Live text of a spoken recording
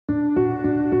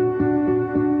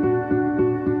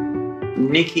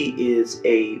Niki is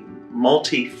a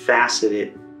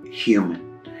multifaceted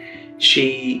human.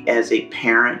 She, as a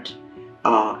parent,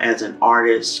 as an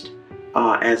artist,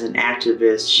 as an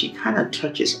activist, she kind of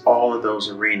touches all of those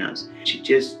arenas. She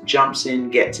just jumps in,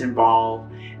 gets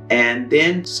involved, and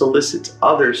then solicits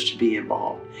others to be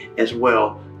involved as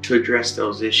well to address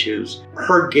those issues.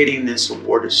 Her getting this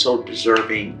award is so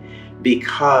deserving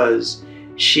because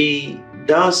she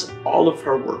does all of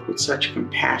her work with such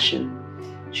compassion.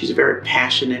 She's a very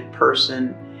passionate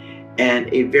person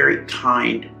and a very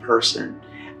kind person.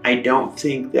 I don't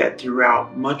think that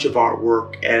throughout much of our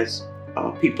work as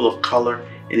people of color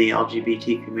in the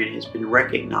LGBT community has been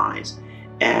recognized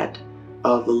at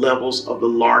the levels of the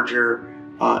larger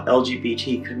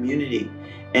LGBT community.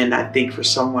 And I think for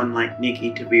someone like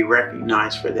Niki to be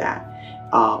recognized for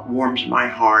that warms my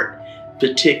heart,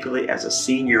 particularly as a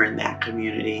senior in that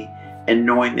community, and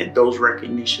knowing that those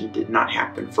recognitions did not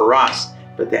happen for us,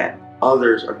 but that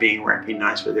others are being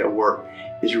recognized for their work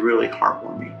is really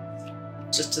heartwarming.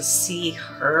 Just to see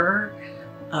her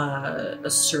a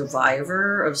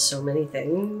survivor of so many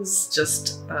things,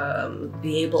 just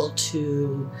be able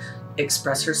to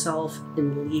express herself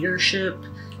in leadership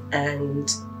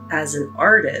and as an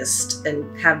artist,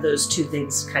 and have those two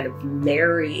things kind of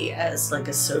marry as like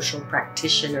a social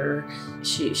practitioner.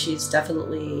 She's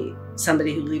definitely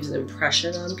somebody who leaves an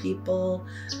impression on people,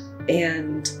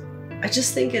 and I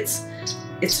just think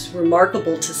it's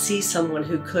remarkable to see someone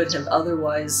who could have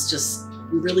otherwise just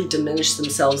really diminished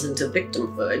themselves into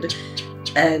victimhood,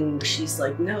 and she's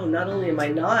like, no, not only am I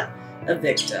not a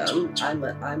victim,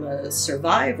 I'm a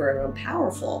survivor, and I'm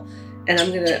powerful, and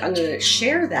I'm gonna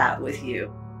share that with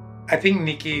you. I think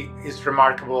Niki is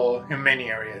remarkable in many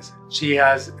areas. She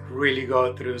has really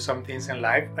gone through some things in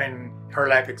life, and her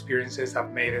life experiences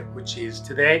have made it what she is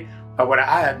today. But what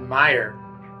I admire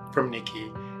from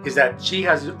Niki is that she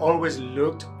has always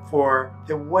looked for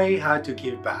the way how to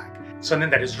give back. Something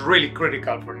that is really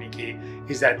critical for Niki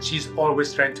is that she's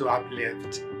always trying to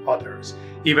uplift others.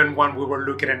 Even when we were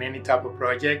looking at any type of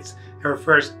projects, her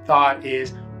first thought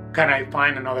is, can I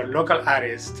find another local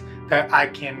artist that I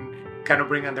can kind of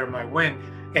bring under my wing?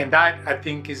 And that, I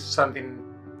think, is something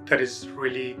that is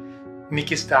really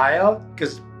Niki's style,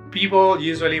 because people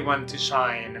usually want to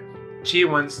shine. She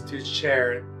wants to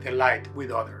share the light with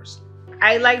others.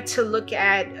 I like to look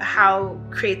at how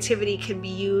creativity can be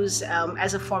used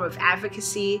as a form of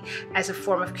advocacy, as a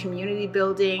form of community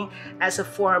building, as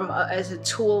a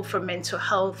tool for mental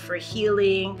health, for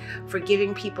healing, for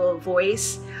giving people a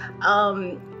voice.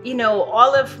 You know,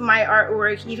 all of my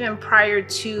artwork, even prior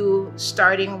to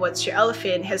starting What's Your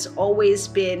Elephant, has always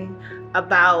been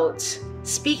about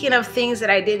speaking of things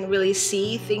that I didn't really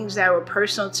see, things that were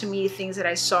personal to me, things that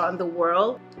I saw in the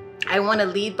world. I want to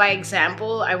lead by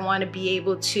example. I want to be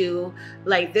able to,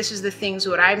 like, this is the things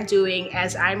what I'm doing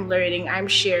as I'm learning, I'm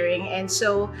sharing. And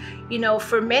so, you know,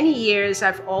 for many years,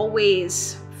 I've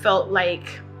always felt like,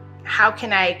 how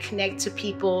can I connect to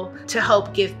people to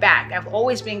help give back? I've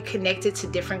always been connected to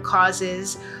different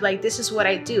causes. Like, this is what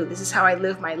I do. This is how I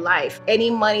live my life. Any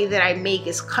money that I make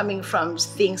is coming from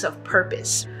things of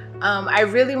purpose. I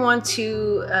really want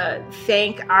to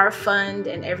thank our fund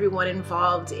and everyone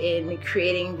involved in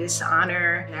creating this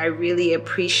honor. I really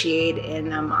appreciate,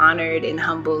 and I'm honored and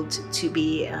humbled to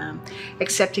be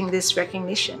accepting this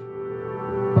recognition.